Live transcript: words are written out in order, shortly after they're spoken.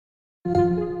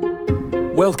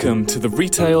Welcome to the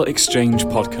Retail Exchange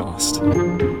Podcast.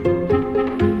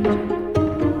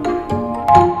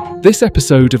 This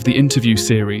episode of the interview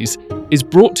series is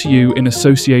brought to you in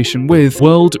association with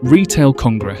World Retail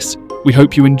Congress. We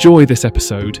hope you enjoy this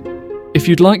episode. If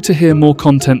you'd like to hear more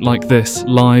content like this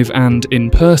live and in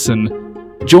person,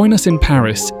 join us in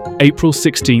Paris, April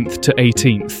 16th to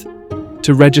 18th.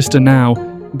 To register now,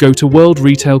 go to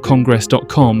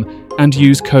worldretailcongress.com and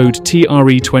use code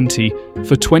TRE20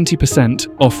 for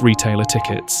 20% off retailer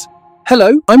tickets.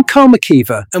 Hello, I'm Carl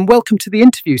McKeever, and welcome to the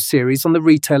interview series on the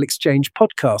Retail Exchange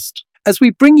podcast, as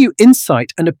we bring you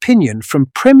insight and opinion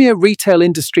from premier retail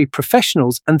industry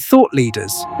professionals and thought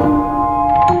leaders.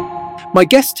 My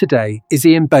guest today is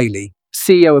Ian Bailey,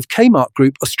 CEO of Kmart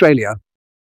Group Australia.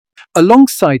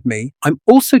 Alongside me, I'm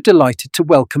also delighted to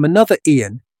welcome another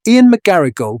Ian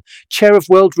McGarrigle, Chair of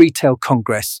World Retail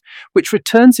Congress, which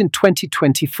returns in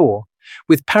 2024,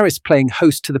 with Paris playing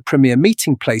host to the premier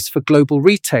meeting place for global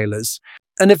retailers,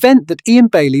 an event that Ian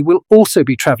Bailey will also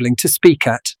be travelling to speak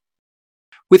at.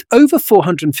 With over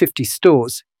 450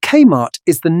 stores, Kmart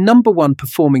is the number one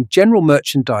performing general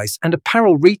merchandise and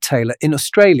apparel retailer in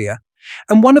Australia,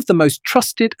 and one of the most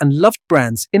trusted and loved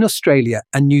brands in Australia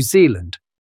and New Zealand.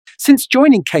 Since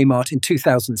joining Kmart in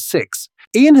 2006,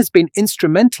 Ian has been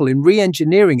instrumental in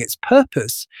re-engineering its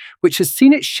purpose, which has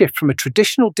seen it shift from a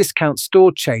traditional discount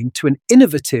store chain to an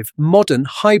innovative, modern,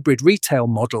 hybrid retail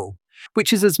model,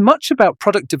 which is as much about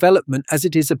product development as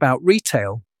it is about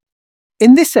retail.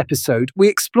 In this episode, we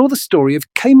explore the story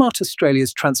of Kmart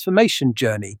Australia's transformation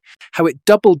journey, how it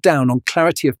doubled down on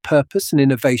clarity of purpose and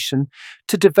innovation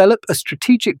to develop a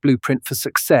strategic blueprint for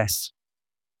success,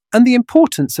 and the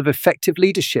importance of effective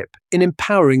leadership in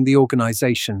empowering the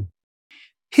organisation.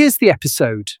 Here's the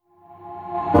episode.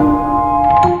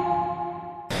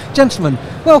 Gentlemen,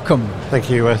 welcome. Thank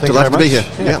you. Thank you very much. To be here.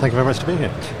 Yeah, thank you very much to be here.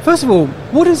 First of all,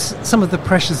 what is some of the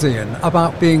pressures, Ian,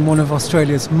 about being one of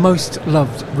Australia's most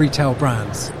loved retail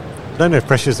brands? I don't know if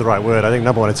pressure is the right word. I think,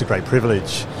 number one, it's a great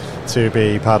privilege to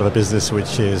be part of a business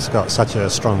which has got such a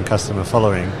strong customer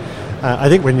following. I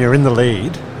think when you're in the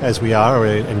lead, as we are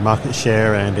in market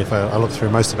share, and if I look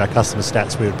through most of our customer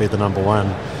stats, we would be the number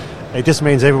one. It just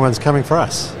means everyone's coming for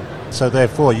us. So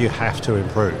therefore, you have to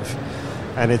improve.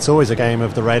 And it's always a game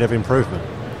of the rate of improvement.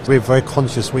 We're very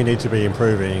conscious we need to be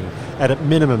improving at a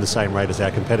minimum the same rate as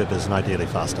our competitors, and ideally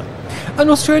faster. And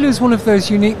Australia is one of those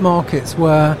unique markets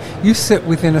where you sit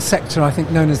within a sector, I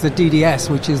think, known as the DDS,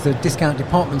 which is the discount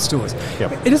department stores.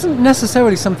 Yep. It isn't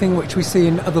necessarily something which we see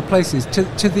in other places to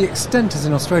the extent as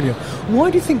in Australia.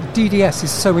 Why do you think DDS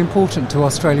is so important to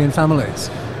Australian families?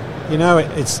 You know,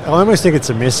 I almost think it's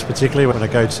a miss, particularly when I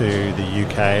go to the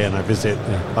UK and I visit.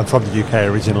 I'm from the UK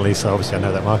originally, so obviously I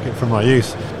know that market from my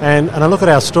youth. And I look at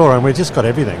our store and we've just got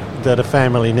everything that a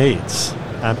family needs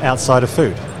outside of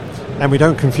food. And we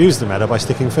don't confuse the matter by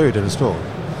sticking food in a store.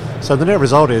 So the net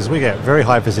result is we get very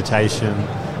high visitation.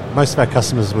 Most of our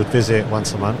customers would visit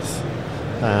once a month,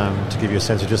 to give you a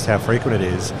sense of just how frequent it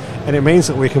is. And it means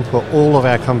that we can put all of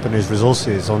our company's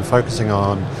resources on focusing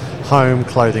on home,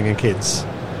 clothing and kids.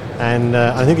 And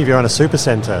I think if you're on a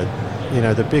supercentre, you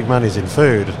know, the big money's in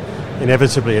food,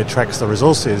 inevitably attracts the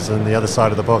resources, and the other side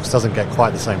of the box doesn't get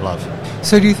quite the same love.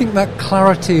 So do you think that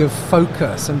clarity of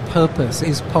focus and purpose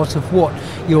is part of what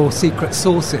your secret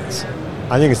sauce is?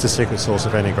 I think it's the secret sauce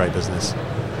of any great business.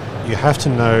 You have to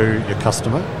know your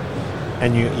customer,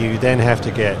 and you then have to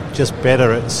get just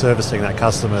better at servicing that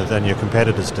customer than your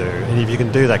competitors do. And if you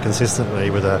can do that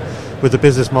consistently with a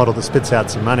business model that spits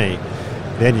out some money,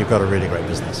 then you've got a really great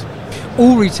business.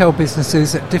 All retail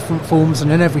businesses at different forms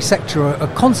and in every sector are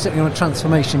constantly on a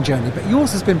transformation journey, but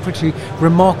yours has been pretty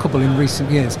remarkable in recent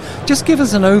years. Just give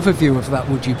us an overview of that,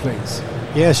 would you please?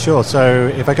 Yeah, sure. So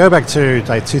if I go back to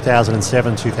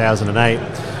 2007, 2008,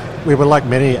 we were like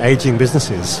many ageing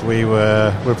businesses. We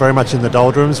were very much in the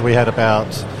doldrums. We had about,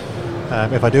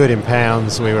 if I do it in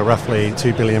pounds, we were roughly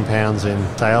 £2 billion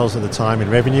in sales at the time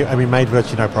in revenue, and we made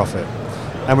virtually no profit.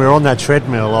 And we were on that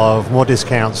treadmill of more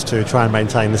discounts to try and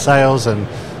maintain the sales, and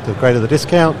the greater the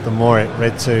discount, the more it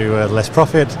led to less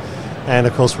profit, and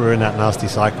of course we were in that nasty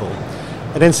cycle.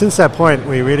 And then since that point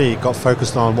we really got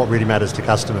focused on what really matters to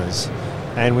customers,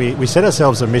 and we set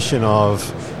ourselves a mission of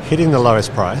hitting the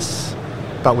lowest price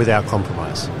but without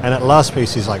compromise. And that last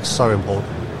piece is like so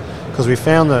important, because we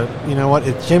found that, you know what,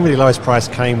 it generally lowest price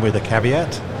came with a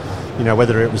caveat. You know,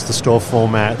 whether it was the store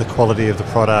format, the quality of the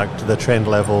product, the trend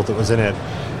level that was in it.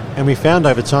 And we found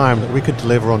over time that we could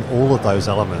deliver on all of those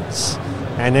elements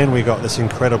And then we got this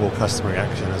incredible customer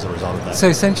reaction as a result of that. So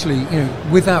essentially,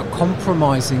 without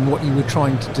compromising what you were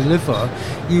trying to deliver,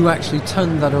 you actually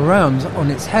turned that around on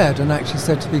its head and actually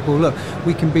said to people, look,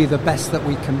 we can be the best that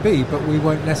we can be, but we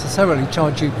won't necessarily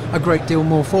charge you a great deal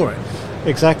more for it.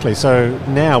 Exactly. So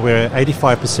now we're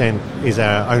 85% is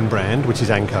our own brand, which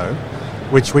is Anco,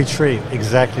 which we treat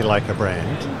exactly like a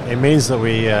brand. It means that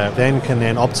we then can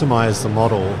optimize the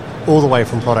model all the way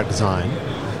from product design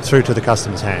through to the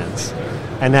customer's hands.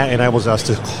 And that enables us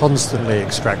to constantly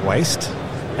extract waste.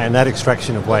 And that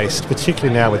extraction of waste,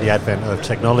 particularly now with the advent of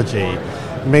technology,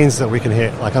 means that we can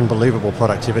hit unbelievable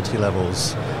productivity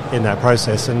levels in that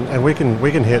process. And we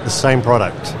can hit the same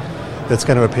product that's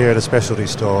going to appear at a specialty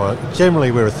store.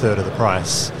 Generally, we're a third of the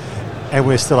price, and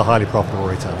we're still a highly profitable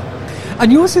retailer.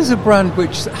 And yours is a brand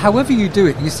which, however you do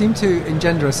it, you seem to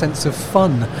engender a sense of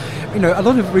fun. A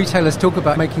lot of retailers talk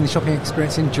about making the shopping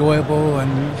experience enjoyable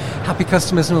and happy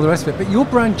customers and all the rest of it, but your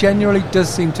brand generally does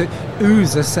seem to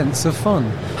ooze a sense of fun.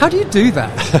 How do you do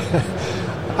that?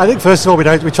 I think, first of all, we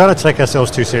try not to take ourselves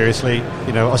too seriously.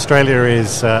 Australia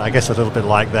is, I guess, a little bit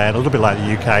like that, a little bit like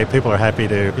the UK. People are happy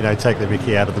to, take the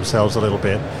mickey out of themselves a little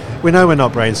bit. We know we're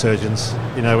not brain surgeons.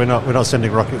 We're not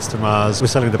sending rockets to Mars. We're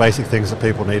selling the basic things that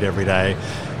people need every day.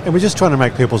 And we're just trying to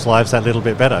make people's lives that little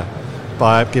bit better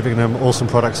by giving them awesome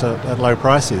products at low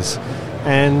prices.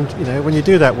 And, when you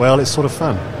do that well, it's sort of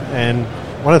fun. And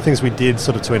one of the things we did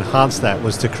sort of to enhance that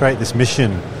was to create this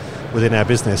mission within our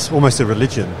business, almost a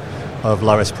religion of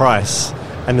lowest price,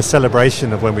 and the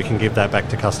celebration of when we can give that back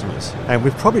to customers. And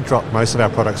we've probably dropped most of our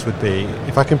products would be,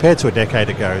 if I compare to a decade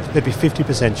ago, they'd be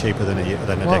 50% cheaper than a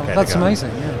decade ago. That's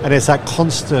amazing. Yeah. And it's that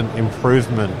constant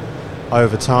improvement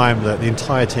over time that the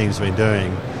entire team's been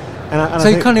doing. And so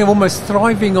you're kind of almost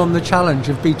thriving on the challenge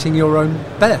of beating your own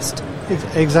best.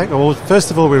 Exactly. Well, first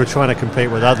of all, we were trying to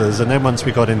compete with others, and then once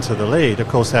we got into the lead, of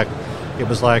course, it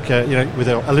was like, with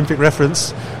an Olympic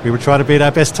reference, we were trying to beat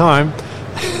our best time.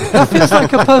 That feels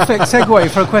like a perfect segue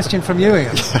for a question from you,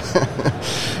 Ian.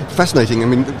 Fascinating. I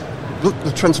mean,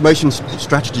 the transformation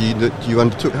strategy that you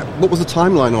undertook, what was the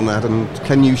timeline on that? And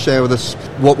can you share with us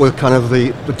what were kind of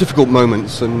the difficult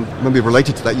moments? And maybe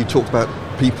related to that, you talked about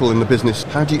people in the business.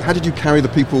 How did you carry the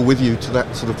people with you to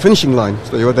that sort of finishing line?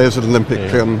 So there's an Olympic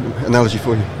analogy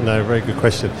for you. No, very good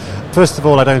question. First of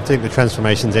all, I don't think the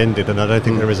transformation's ended, and I don't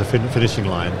think there is a finishing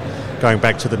line, going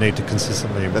back to the need to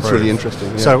consistently improve. That's really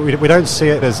interesting. Yeah. So we don't see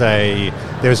it as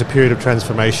there is a period of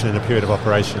transformation and a period of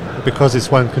operation, because it's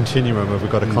one continuum of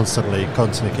we've got to constantly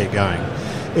keep going.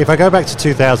 If I go back to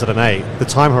 2008, the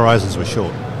time horizons were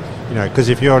short. Because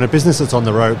if you're in a business that's on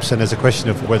the ropes and there's a question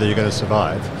of whether you're going to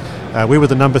survive, we were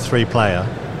the number 3 player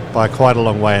by quite a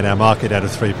long way in our market out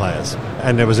of 3 players.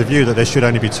 And there was a view that there should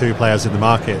only be 2 players in the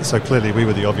market, so clearly we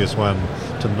were the obvious one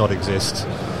to not exist.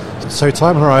 So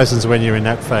time horizons when you're in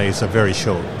that phase are very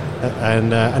short.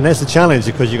 And there's the challenge,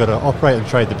 because you've got to operate and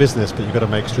trade the business, but you've got to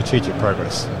make strategic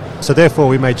progress. So therefore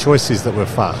we made choices that were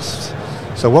fast.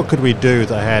 So what could we do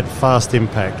that had fast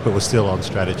impact but was still on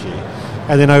strategy?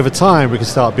 And then over time we could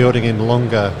start building in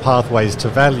longer pathways to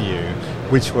value,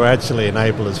 which were actually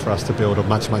enablers for us to build a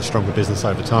much, much stronger business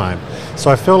over time.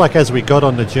 So I feel like as we got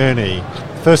on the journey,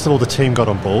 first of all, the team got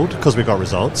on board because we got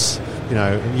results.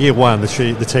 Year one, the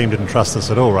team didn't trust us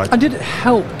at all, right? And did it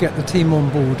help get the team on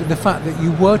board, the fact that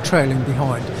you were trailing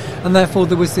behind, and therefore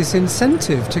there was this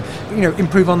incentive to,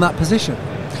 improve on that position?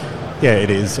 Yeah,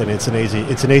 it is, and it's an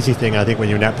easy thing, I think, when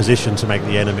you're in that position to make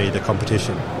the enemy the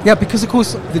competition. Yeah, because of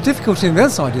course the difficulty on the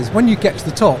other side is when you get to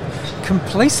the top,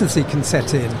 complacency can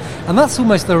set in, and that's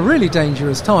almost a really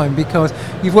dangerous time, because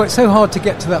you've worked so hard to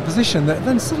get to that position that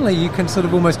then suddenly you can sort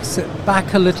of almost sit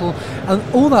back a little, and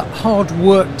all that hard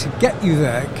work to get you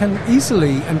there can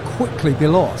easily and quickly be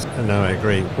lost. No, I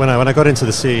agree. When I got into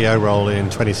the CEO role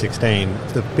in 2016,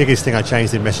 the biggest thing I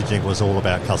changed in messaging was all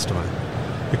about customer.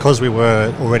 Because we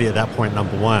were already at that point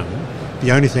number 1,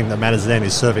 the only thing that matters then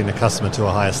is serving the customer to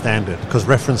a higher standard, because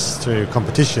reference to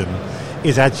competition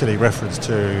is actually reference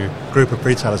to a group of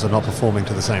retailers are not performing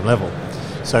to the same level.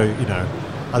 So,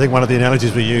 I think one of the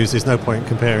analogies we use is no point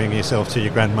comparing yourself to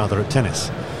your grandmother at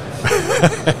tennis.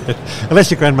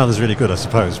 Unless your grandmother's really good, I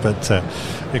suppose, but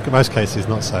in most cases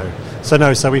not so.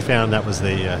 So we found that was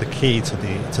the key to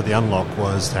the unlock,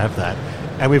 was to have that.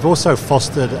 And we've also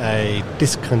fostered a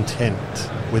discontent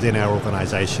within our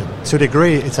organisation. To a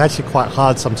degree, it's actually quite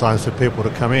hard sometimes for people to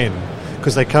come in,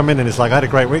 because they come in and it's like, I had a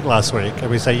great week last week,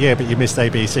 and we say, yeah, but you missed A,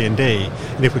 B, C and D,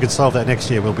 and if we could solve that next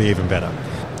year, we'll be even better.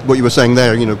 What you were saying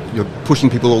there, you're pushing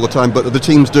people all the time, but are the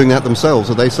teams doing that themselves?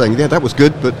 Are they saying, yeah, that was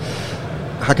good, but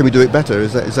how can we do it better?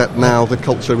 Is that now the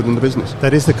culture within the business?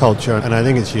 That is the culture, and I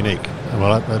think it's unique.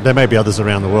 Well, there may be others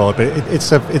around the world, but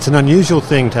it's an unusual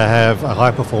thing to have a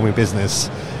high-performing business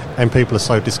and people are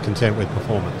so discontent with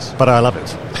performance. But I love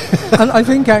it. And I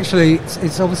think actually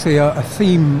it's obviously a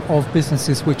theme of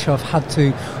businesses which have had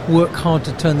to work hard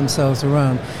to turn themselves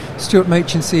around. Stuart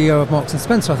Machin, CEO of Marks &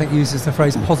 Spencer, I think uses the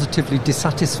phrase positively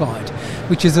dissatisfied,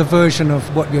 which is a version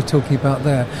of what you're talking about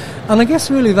there. And I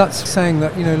guess really that's saying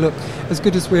that, look, as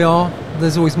good as we are,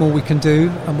 there's always more we can do,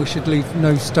 and we should leave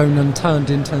no stone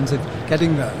unturned in terms of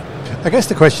getting there. I guess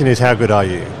the question is, how good are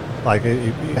you? Like,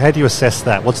 how do you assess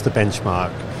that? What's the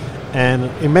benchmark? And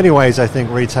in many ways, I think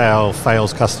retail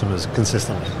fails customers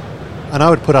consistently. And I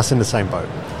would put us in the same boat.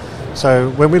 So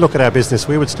when we look at our business,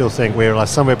 we would still think we're like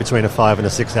somewhere between a 5 and a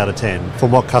 6 out of 10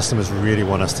 from what customers really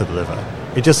want us to deliver.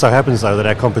 It just so happens, though, that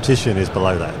our competition is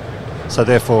below that. So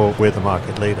therefore, we're the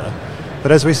market leader.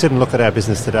 But as we sit and look at our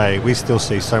business today, we still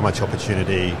see so much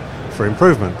opportunity for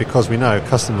improvement because we know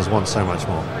customers want so much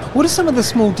more. What are some of the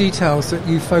small details that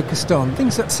you focused on,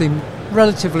 things that seem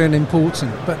relatively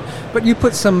unimportant, but you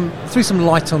put threw some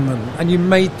light on them and you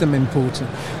made them important,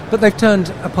 but they've turned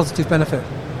a positive benefit?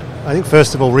 I think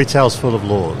first of all, retail's full of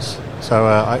laws. So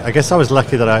I guess I was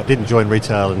lucky that I didn't join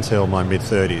retail until my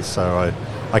mid-30s, so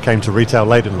I came to retail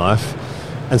late in life,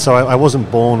 and so I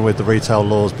wasn't born with the retail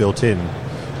laws built in.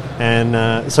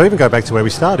 And so even go back to where we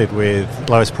started with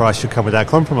lowest price should come without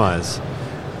compromise.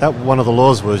 That one of the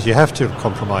laws was you have to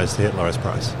compromise to hit lowest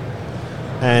price.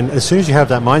 And as soon as you have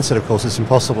that mindset, of course, it's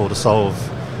impossible to solve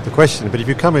the question. But if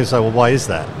you come in and say, well, why is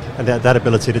that? And that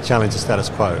ability to challenge the status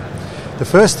quo. The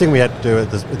first thing we had to do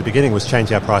at the beginning was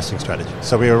change our pricing strategy.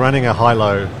 So we were running a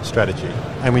high-low strategy.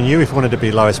 And we knew if we wanted to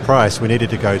be lowest price, we needed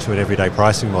to go to an everyday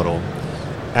pricing model.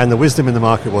 And the wisdom in the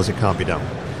market was it can't be done.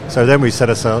 So then we set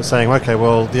ourselves saying, okay,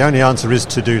 well, the only answer is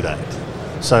to do that.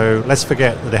 So let's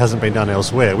forget that it hasn't been done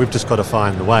elsewhere. We've just got to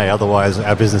find the way. Otherwise,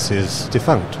 our business is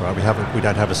defunct, right? We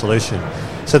don't have a solution.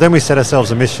 So then we set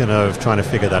ourselves a mission of trying to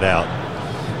figure that out.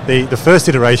 The first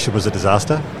iteration was a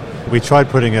disaster. We tried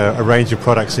putting a range of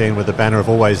products in with the banner of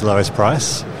always lowest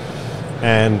price,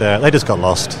 and they just got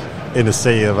lost in the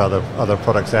sea of other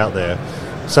products out there.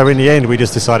 So in the end, we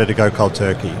just decided to go cold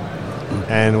turkey.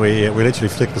 And we literally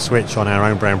flicked the switch on our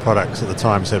own brand products at the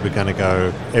time, said we're going to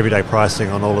go everyday pricing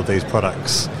on all of these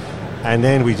products. And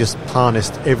then we just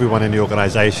harnessed everyone in the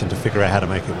organisation to figure out how to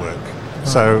make it work. Oh.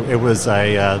 So it was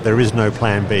there is no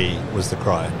plan B was the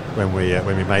cry when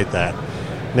we made that.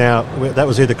 Now, that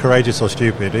was either courageous or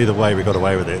stupid. Either way, we got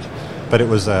away with it. But it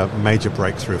was a major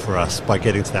breakthrough for us by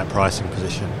getting to that pricing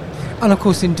position. And of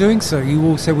course, in doing so, you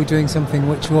also were doing something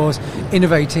which was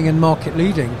innovating and market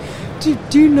leading. Do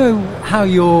you know how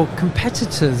your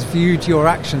competitors viewed your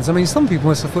actions? I mean, some people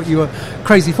must have thought you were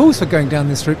crazy fools for going down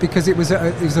this route because it was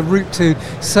a route to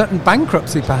certain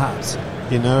bankruptcy, perhaps.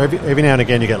 Every now and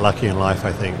again you get lucky in life,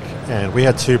 I think. And we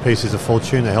had two pieces of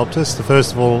fortune that helped us. The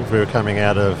first of all, we were coming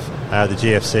out of the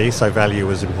GFC, so value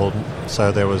was important.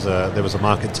 So there was a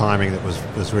market timing that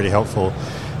was really helpful.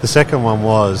 The second one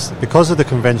was, because of the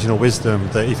conventional wisdom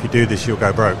that if you do this, you'll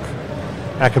go broke,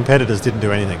 our competitors didn't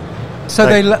do anything. So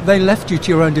they left you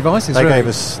to your own devices, they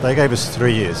really? They gave us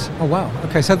 3 years. Oh, wow.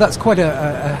 Okay, so that's quite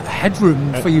a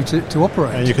headroom for you to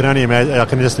operate. And you can only imagine, I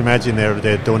can just imagine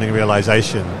their dawning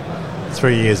realisation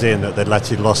 3 years in that they'd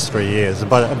actually lost 3 years. And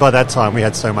by that time, we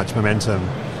had so much momentum,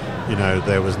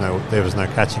 there was no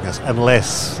catching us,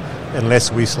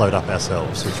 unless we slowed up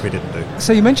ourselves, which we didn't do.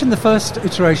 So you mentioned the first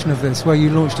iteration of this, where you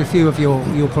launched a few of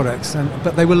your products,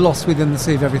 but they were lost within the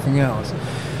sea of everything else.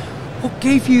 What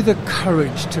gave you the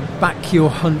courage to back your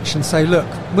hunch and say, look,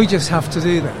 we just have to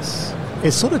do this?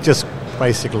 It's sort of just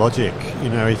basic logic.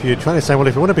 If you're trying to say, well,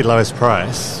 if you want to be lowest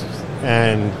price,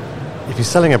 and if you're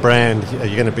selling a brand,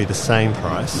 you're going to be the same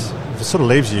price. If it sort of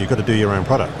leaves you've got to do your own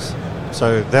products.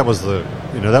 So that was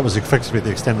effectively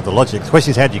the extent of the logic. The question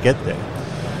is, how do you get there?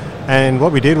 And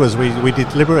what we did was we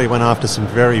deliberately went after some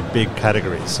very big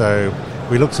categories. So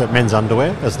we looked at men's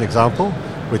underwear as an example,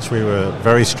 which we were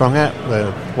very strong at.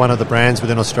 One of the brands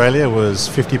within Australia was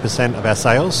 50% of our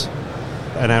sales,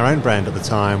 and our own brand at the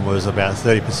time was about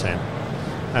 30%.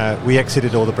 We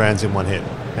exited all the brands in one hit,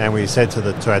 and we said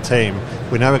to our team,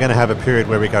 we know we're going to have a period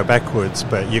where we go backwards,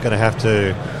 but you're going to have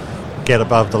to get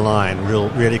above the line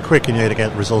really quick, and you're going to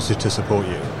get resources to support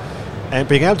you. And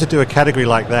being able to do a category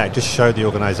like that just showed the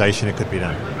organisation it could be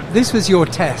done. This was your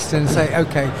test, and say,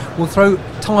 okay, we'll throw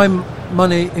time,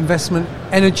 money, investment,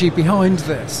 energy behind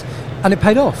this, and it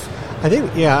paid off. I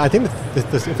think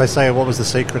if I say what was the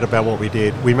secret about what we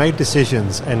did, we made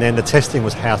decisions, and then the testing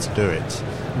was how to do it,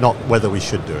 not whether we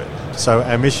should do it. So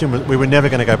our mission was, we were never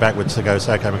going to go backwards to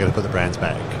say, okay, we're going to put the brands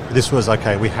back. This was,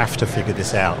 okay, we have to figure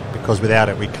this out, because without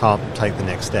it we can't take the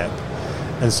next step.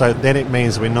 And so then it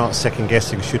means we're not second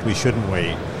guessing should we, shouldn't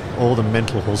we. All the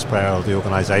mental horsepower of the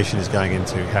organisation is going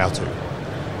into how to,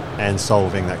 and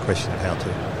solving that question of how to.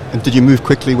 And did you move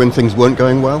quickly when things weren't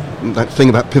going well? That thing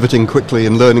about pivoting quickly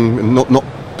and learning and not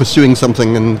pursuing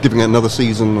something and giving it another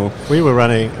season? Or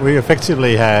We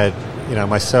effectively had,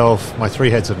 myself, my 3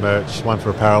 heads of merch, one for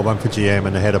apparel, one for GM,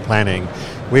 and the head of planning.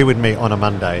 We would meet on a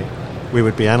Monday. We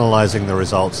would be analysing the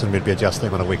results, and we'd be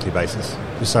adjusting on a weekly basis.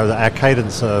 So that our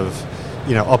cadence of,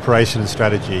 operation and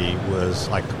strategy was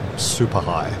like super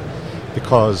high,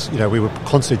 because we were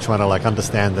constantly trying to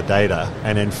understand the data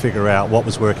and then figure out what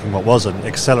was working, what wasn't,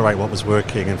 accelerate what was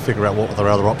working, and figure out what were the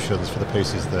other options for the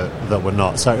pieces that were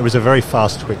not. So it was a very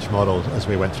fast twitch model as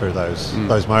we went through those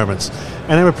moments,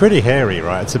 and they were pretty hairy,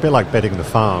 right? It's a bit like betting the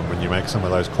farm when you make some of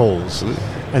those calls,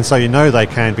 and so they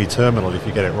can be terminal if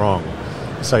you get it wrong.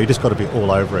 So you just got to be all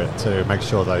over it to make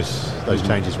sure those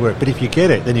changes work. But if you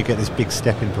get it, then you get this big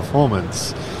step in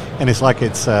performance. And it's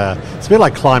a bit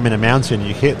like climbing a mountain.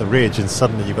 You hit the ridge and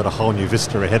suddenly you've got a whole new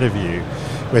vista ahead of you,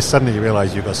 where suddenly you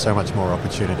realise you've got so much more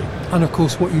opportunity. And of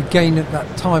course what you gain at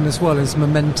that time as well is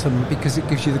momentum, because it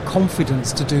gives you the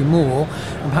confidence to do more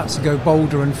and perhaps to go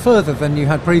bolder and further than you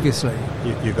had previously.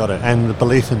 You got it. And the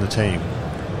belief in the team,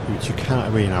 which you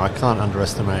can't, I can't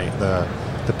underestimate.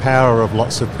 The power of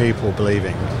lots of people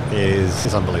believing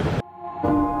is unbelievable.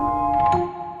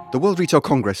 The World Retail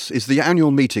Congress is the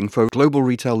annual meeting for global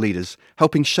retail leaders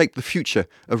helping shape the future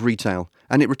of retail,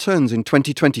 and it returns in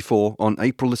 2024 on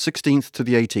April the 16th to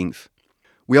the 18th.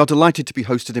 We are delighted to be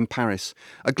hosted in Paris,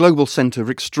 a global centre of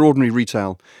extraordinary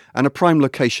retail and a prime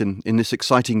location in this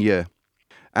exciting year.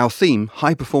 Our theme,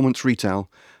 High Performance Retail,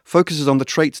 focuses on the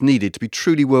traits needed to be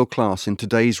truly world-class in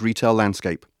today's retail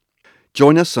landscape.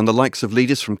 Join us and the likes of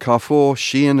leaders from Carrefour,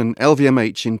 Shein and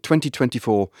LVMH in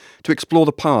 2024 to explore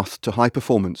the path to high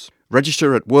performance.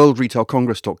 Register at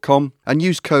worldretailcongress.com and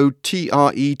use code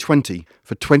TRE20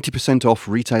 for 20% off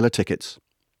retailer tickets.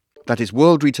 That is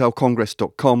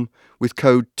worldretailcongress.com with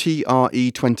code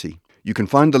TRE20. You can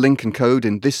find the link and code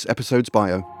in this episode's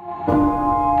bio.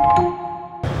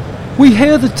 We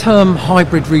hear the term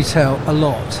hybrid retail a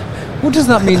lot. What does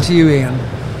that mean to you, Ian?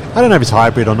 I don't know if it's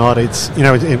hybrid or not. It's,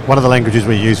 one of the languages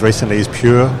we use recently is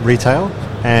pure retail,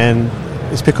 and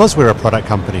it's because we're a product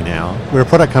company now. We're a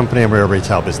product company and we're a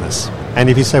retail business. And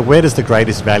if you say, where does the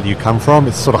greatest value come from?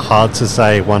 It's sort of hard to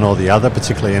say one or the other,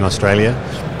 particularly in Australia.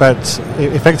 But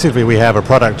effectively, we have a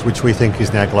product which we think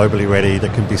is now globally ready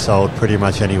that can be sold pretty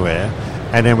much anywhere.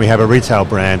 And then we have a retail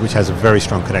brand which has a very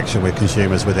strong connection with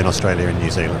consumers within Australia and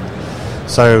New Zealand.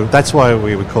 So that's why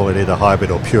we would call it either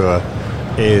hybrid or pure,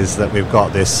 is that we've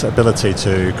got this ability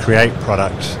to create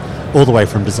product all the way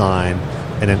from design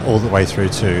and then all the way through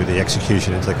to the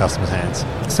execution into the customer's hands.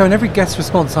 So in every guest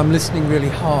response, I'm listening really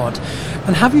hard.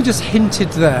 And have you just hinted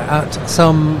there at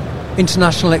some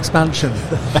international expansion?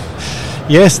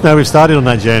 Yes, no, we've started on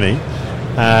that journey.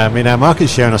 Our market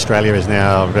share in Australia is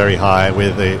now very high.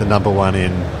 We're the number one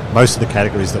in most of the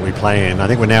categories that we play in. I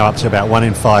think we're now up to about 1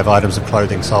 in 5 items of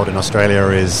clothing sold in Australia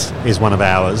is one of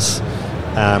ours.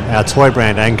 Our toy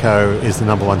brand Anko is the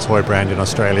number one toy brand in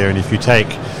Australia, and if you take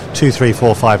 2, 3,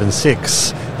 4, 5 and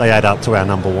 6, they add up to our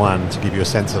number one, to give you a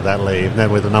sense of that lead. And then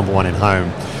we're the number one in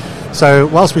home. So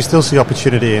whilst we still see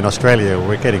opportunity in Australia,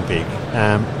 we're getting big.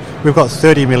 We've got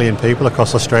 30 million people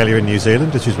across Australia and New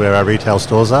Zealand, which is where our retail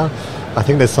stores are. I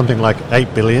think there's something like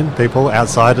 8 billion people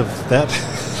outside of that.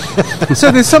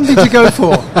 So there's something to go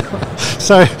for.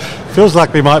 So feels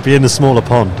like we might be in a smaller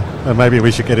pond, and maybe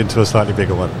we should get into a slightly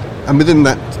bigger one. And within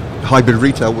that hybrid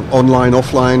retail, online,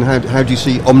 offline, how do you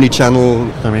see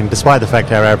omni-channel? I mean, despite the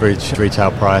fact our average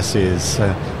retail price is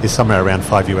somewhere around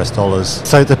 $5,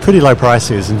 so they're pretty low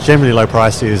prices, and generally low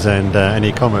prices and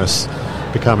e-commerce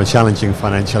become a challenging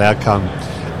financial outcome.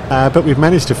 But we've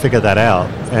managed to figure that out,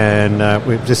 and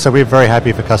we're very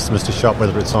happy for customers to shop,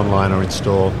 whether it's online or in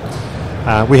store.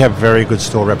 We have very good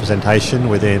store representation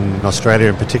within Australia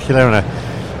in particular,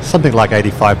 and something like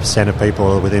 85% of people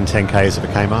are within 10 k's of a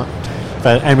Kmart.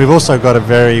 And we've also got a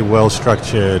very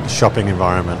well-structured shopping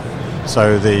environment.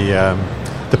 So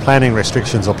the planning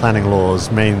restrictions or planning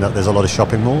laws mean that there's a lot of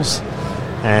shopping malls,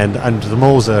 and the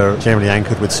malls are generally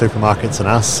anchored with supermarkets and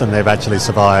us, and they've actually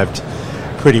survived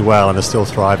pretty well and are still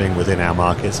thriving within our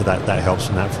market, so that helps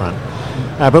from that front.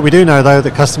 But we do know, though,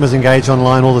 that customers engage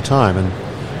online all the time, and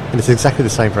it's exactly the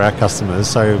same for our customers.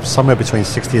 So somewhere between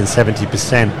 60 and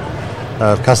 70%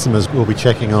 of customers will be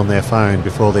checking on their phone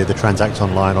before they either transact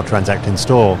online or transact in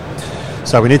store.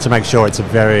 So we need to make sure it's a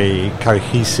very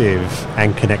cohesive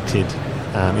and connected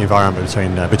environment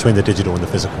between the digital and the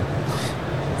physical.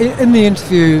 In the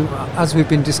interview, as we've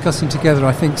been discussing together,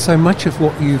 I think so much of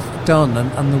what you've done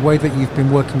and the way that you've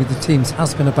been working with the teams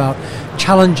has been about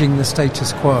challenging the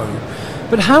status quo.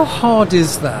 But how hard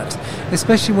is that,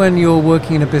 especially when you're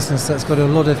working in a business that's got a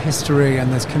lot of history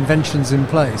and there's conventions in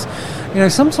place?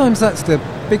 Sometimes that's the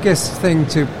biggest thing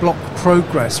to block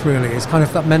progress, really, is kind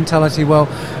of that mentality, well,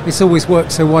 it's always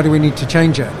worked, so why do we need to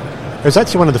change it? It was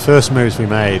actually one of the first moves we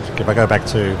made, if I go back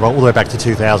to, all the way back to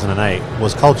 2008,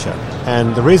 was culture.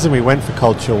 And the reason we went for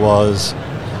culture was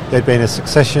there'd been a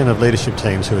succession of leadership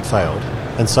teams who had failed.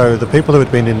 And so the people who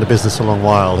had been in the business a long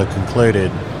while had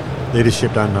concluded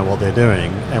leadership don't know what they're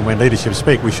doing, and when leadership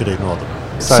speak, we should ignore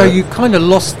them. So you kind of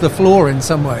lost the floor in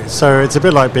some ways. So it's a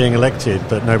bit like being elected,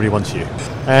 but nobody wants you.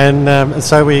 And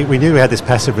so we knew we had this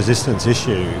passive resistance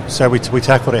issue, so we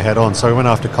tackled it head on. So we went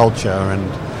after culture,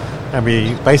 and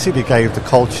we basically gave the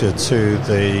culture to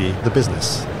the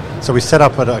business. So we set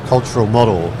up a cultural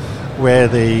model where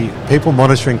the people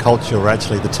monitoring culture were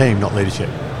actually the team, not leadership.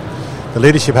 The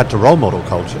leadership had to role model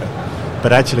culture,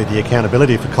 but actually the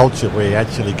accountability for culture we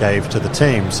actually gave to the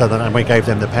team, and we gave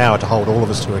them the power to hold all of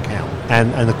us to account.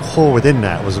 And the core within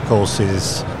that was, of course,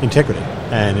 is integrity.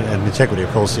 And integrity, of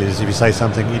course, is if you say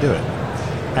something, you do it.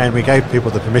 And we gave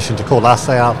people the permission to call us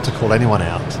out, to call anyone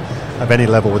out of any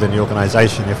level within the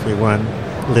organisation if we weren't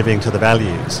living to the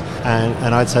values.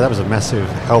 And I'd say that was a massive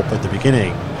help at the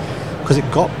beginning, because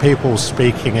it got people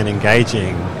speaking and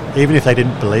engaging. Even if they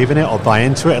didn't believe in it or buy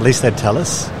into it, at least they'd tell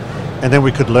us. And then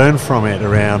we could learn from it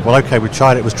around, well, okay,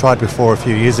 it was tried before a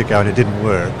few years ago and it didn't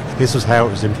work. This was how it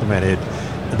was implemented.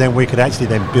 And then we could actually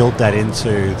then build that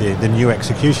into the new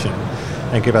execution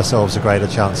and give ourselves a greater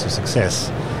chance of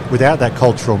success. Without that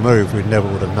cultural move, we never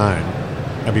would have known.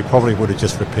 And we probably would have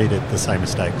just repeated the same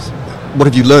mistakes. What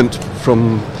have you learnt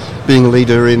from being a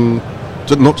leader in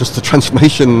not just the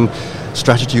transformation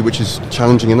strategy, which is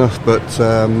challenging enough, but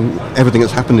everything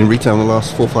that's happened in retail in the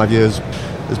last 4 or 5 years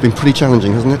has been pretty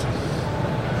challenging, hasn't it?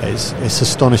 It's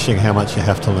astonishing how much you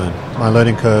have to learn. My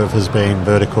learning curve has been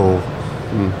vertical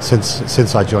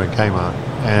since I joined Kmart,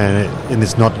 and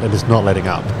it's not letting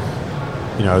up.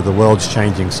 The world's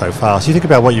changing so fast. You think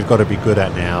about what you've got to be good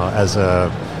at now as a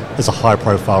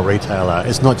high-profile retailer.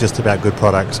 It's not just about good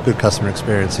products, good customer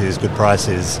experiences, good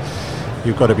prices.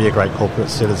 You've got to be a great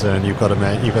corporate citizen. You've got to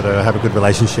have a good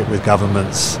relationship with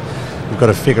governments. You've got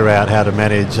to figure out how to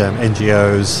manage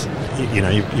NGOs.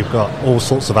 You've got all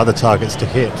sorts of other targets to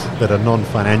hit that are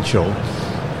non-financial,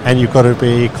 and you've got to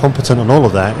be competent on all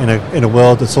of that in a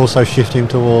world that's also shifting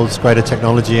towards greater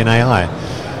technology and AI.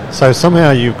 So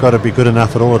somehow you've got to be good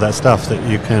enough at all of that stuff that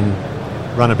you can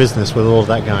run a business with all of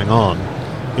that going on.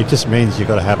 It just means you've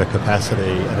got to have a capacity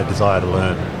and a desire to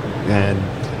learn,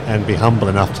 and be humble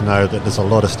enough to know that there's a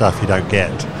lot of stuff you don't get,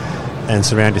 and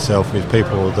surround yourself with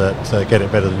people that get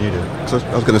it better than you do. So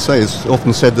I was going to say, it's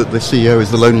often said that the CEO is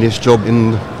the loneliest job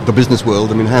in the business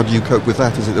world. I mean, how do you cope with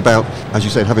that? Is it about, as you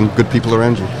said, having good people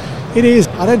around you? It is.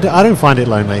 I don't find it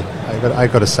lonely. I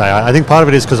got to say, I think part of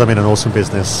it is because I'm in an awesome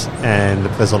business and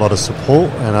there's a lot of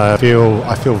support, and I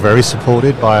feel very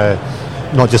supported by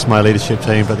not just my leadership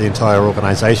team but the entire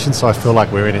organisation. So I feel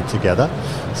like we're in it together.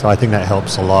 So I think that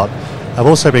helps a lot. I've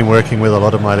also been working with a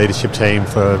lot of my leadership team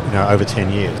for over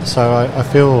 10 years. So I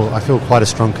feel quite a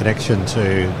strong connection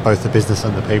to both the business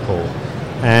and the people.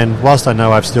 And whilst I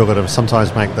know I've still got to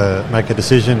sometimes make a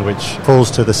decision which falls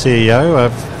to the CEO,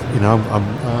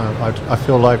 I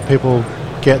feel like people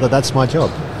get that that's my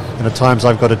job. And at times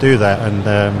I've got to do that. And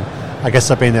I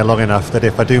guess I've been there long enough that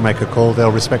if I do make a call,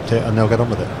 they'll respect it and they'll get on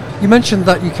with it. You mentioned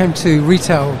that you came to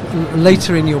retail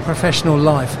later in your professional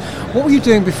life. What were you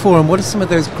doing before, and what are some of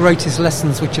those greatest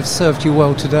lessons which have served you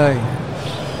well today?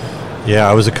 Yeah,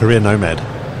 I was a career nomad.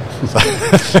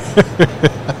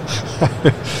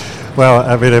 Well,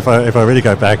 I mean, if I really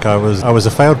go back, I was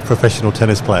a failed professional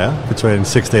tennis player between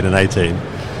 16 and 18.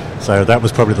 So that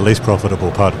was probably the least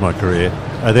profitable part of my career.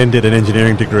 I then did an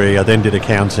engineering degree. I then did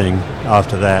accounting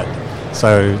after that.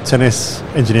 So tennis,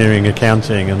 engineering,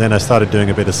 accounting, and then I started doing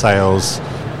a bit of sales.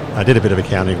 I did a bit of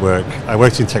accounting work. I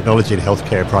worked in technology and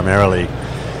healthcare primarily.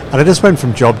 And I just went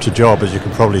from job to job, as you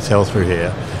can probably tell through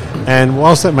here. And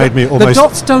whilst that made me almost... The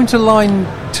dots don't align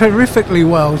terrifically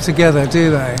well together, do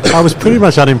they? I was pretty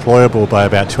much unemployable by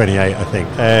about 28, I think.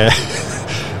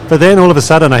 But then all of a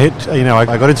sudden I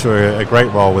got into a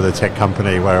great role with a tech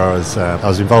company where I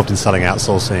was involved in selling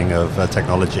outsourcing of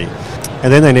technology.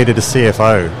 And then they needed a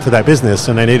CFO for that business,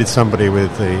 and they needed somebody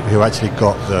who actually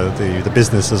got the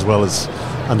business as well as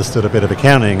understood a bit of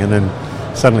accounting. And then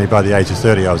suddenly by the age of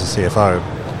 30 I was a CFO.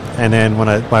 And then when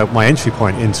my entry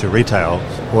point into retail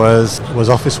was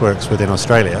Officeworks within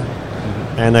Australia.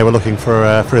 and they were looking for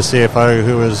a CFO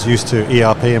who was used to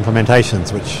ERP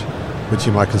implementations, which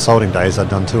in my consulting days I'd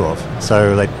done 2 of.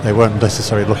 So they weren't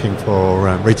necessarily looking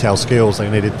for retail skills. They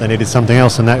needed something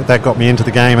else, and that got me into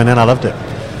the game, and then I loved it.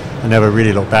 I never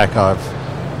really looked back.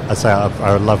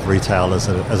 I love retail as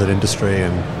an industry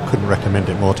and couldn't recommend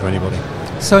it more to anybody.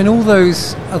 So in all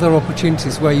those other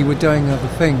opportunities where you were doing other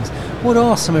things, what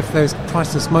are some of those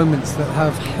priceless moments that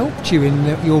have helped you in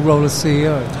your role as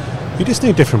CEO? You just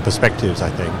need different perspectives,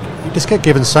 I think. You just get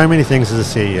given so many things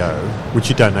as a CEO which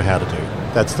you don't know how to do.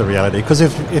 That's the reality. Because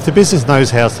if the business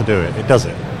knows how to do it, it does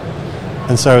it.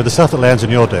 And so the stuff that lands on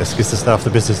your desk is the stuff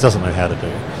the business doesn't know how to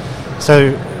do.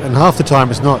 So, and half the time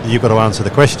it's not that you've got to answer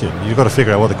the question. You've got to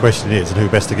figure out what the question is and who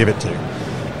best to give it to.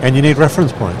 And you need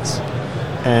reference points.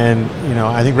 And,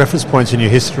 I think reference points in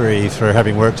your history through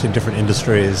having worked in different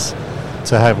industries,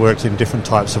 to have worked in different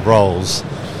types of roles,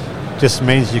 just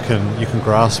means you can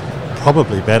grasp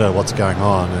probably better what's going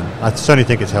on. And I certainly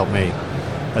think it's helped me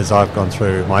as I've gone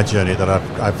through my journey, that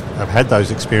I've had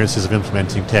those experiences of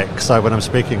implementing tech. So when I'm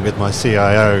speaking with my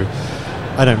CIO,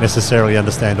 I don't necessarily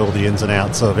understand all the ins and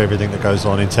outs of everything that goes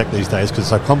on in tech these days because it's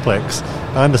so complex.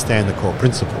 I understand the core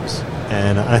principles.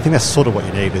 And I think that's sort of what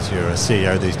you need as you're a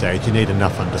CEO these days. You need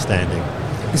enough understanding.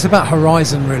 It's about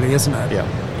horizon, really, isn't it? Yeah.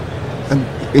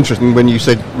 And interesting, when you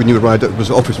said when you arrived it was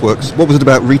Officeworks, what was it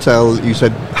about retail that you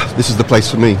said, this is the place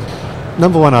for me?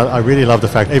 Number one, I really love the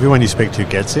fact everyone you speak to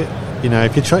gets it.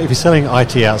 If you're selling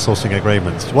IT outsourcing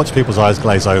agreements, watch people's eyes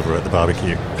glaze over at the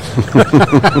barbecue.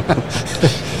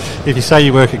 If you say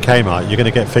you work at Kmart, you're going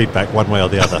to get feedback one way or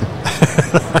the other.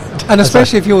 And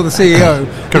especially if you're the CEO,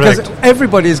 because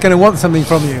everybody is going to want something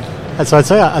from you. And so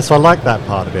I like that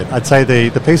part of it. I'd say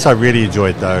the piece I really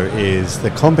enjoyed, though, is the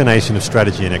combination of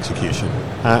strategy and execution.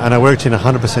 And I worked in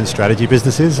 100% strategy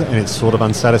businesses, and it's sort of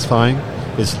unsatisfying.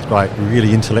 It's like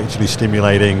really intellectually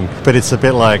stimulating, but it's a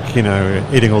bit like,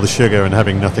 eating all the sugar and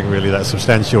having nothing really that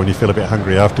substantial, and you feel a bit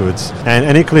hungry afterwards.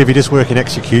 And equally, if you just work in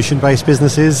execution-based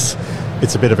businesses,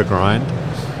 it's a bit of a grind.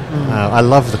 I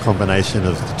love the combination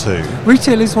of the two.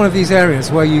 Retail is one of these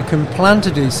areas where you can plan to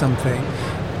do something,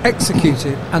 execute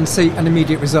it, and see an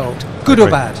immediate result, good or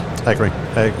bad. I agree.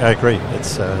 I agree.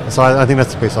 So I think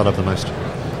that's the piece I love the most.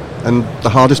 And the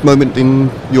hardest moment in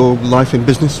your life in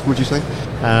business, would you say?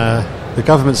 The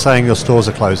government saying your stores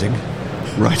are closing.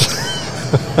 Right.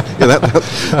 Yeah,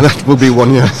 that will be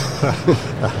one, yeah.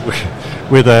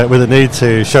 With a need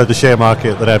to show the share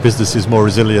market that our business is more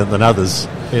resilient than others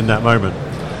in that moment.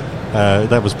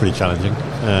 That was pretty challenging.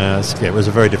 It was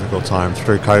a very difficult time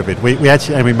through COVID. We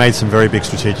made some very big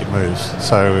strategic moves.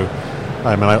 So,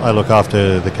 I look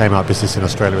after the Kmart business in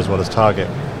Australia as well as Target,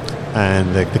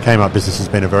 and the Kmart business has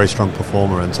been a very strong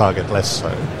performer, and Target less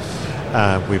so.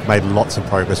 We've made lots of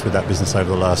progress with that business over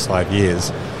the last 5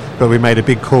 years, but we made a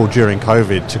big call during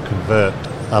COVID to convert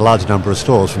a large number of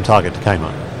stores from Target to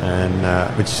Kmart, and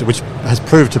which has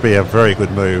proved to be a very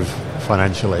good move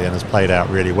financially and has played out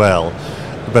really well.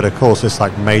 But of course, it's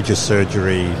like major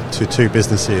surgery to two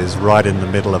businesses right in the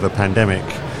middle of a pandemic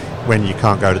when you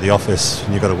can't go to the office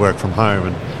and you've got to work from home.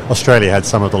 And Australia had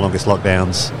some of the longest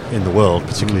lockdowns in the world,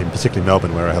 particularly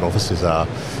Melbourne, where our head offices are.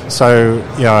 So,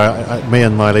 me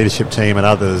and my leadership team and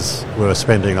others were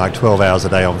spending like 12 hours a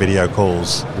day on video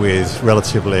calls with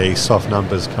relatively soft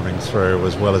numbers coming through,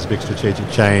 as well as big strategic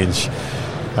change.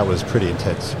 That was pretty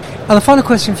intense. And the final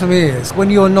question for me is, when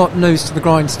you're not nose to the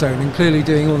grindstone and clearly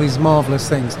doing all these marvellous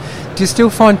things, do you still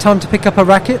find time to pick up a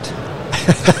racket?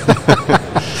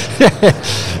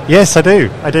 Yes, I do.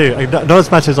 Not as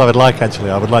much as I would like, actually.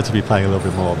 I would like to be playing a little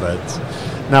bit more, but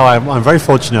no, I'm very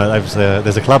fortunate.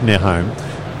 There's a club near home,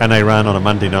 and they run on a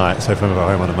Monday night, so if I'm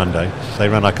home on a Monday, they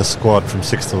run like a squad from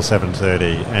 6 till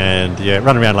 7:30, and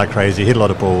run around like crazy, hit a lot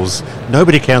of balls.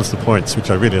 Nobody counts the points, which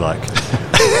I really like.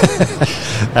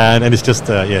 and it's just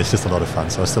a lot of fun,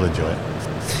 so I still enjoy it.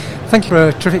 Thank you for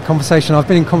a terrific conversation. I've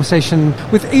been in conversation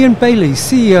with Ian Bailey,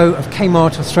 CEO of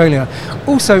Kmart Australia.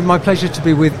 Also, my pleasure to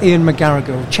be with Ian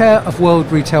McGarrigle, Chair of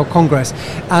World Retail Congress.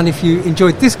 And if you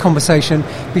enjoyed this conversation,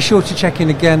 be sure to check in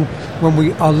again when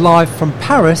we are live from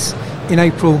Paris in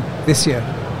April this year.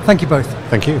 Thank you both.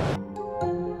 Thank you.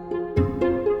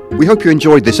 We hope you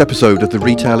enjoyed this episode of the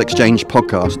Retail Exchange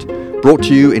podcast, brought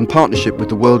to you in partnership with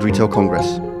the World Retail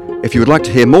Congress. If you would like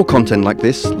to hear more content like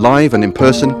this, live and in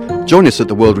person, join us at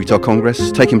the World Retail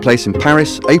Congress, taking place in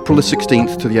Paris, April the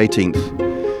 16th to the 18th.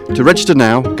 To register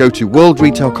now, go to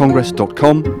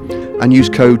worldretailcongress.com and use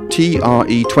code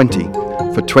TRE20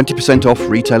 for 20% off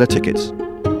retailer tickets.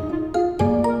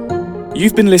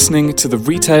 You've been listening to the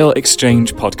Retail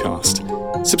Exchange podcast.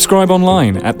 Subscribe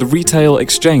online at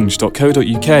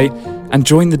theretailechange.co.uk and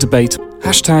join the debate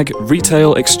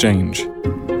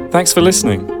 #RetailExchange. Thanks for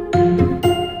listening.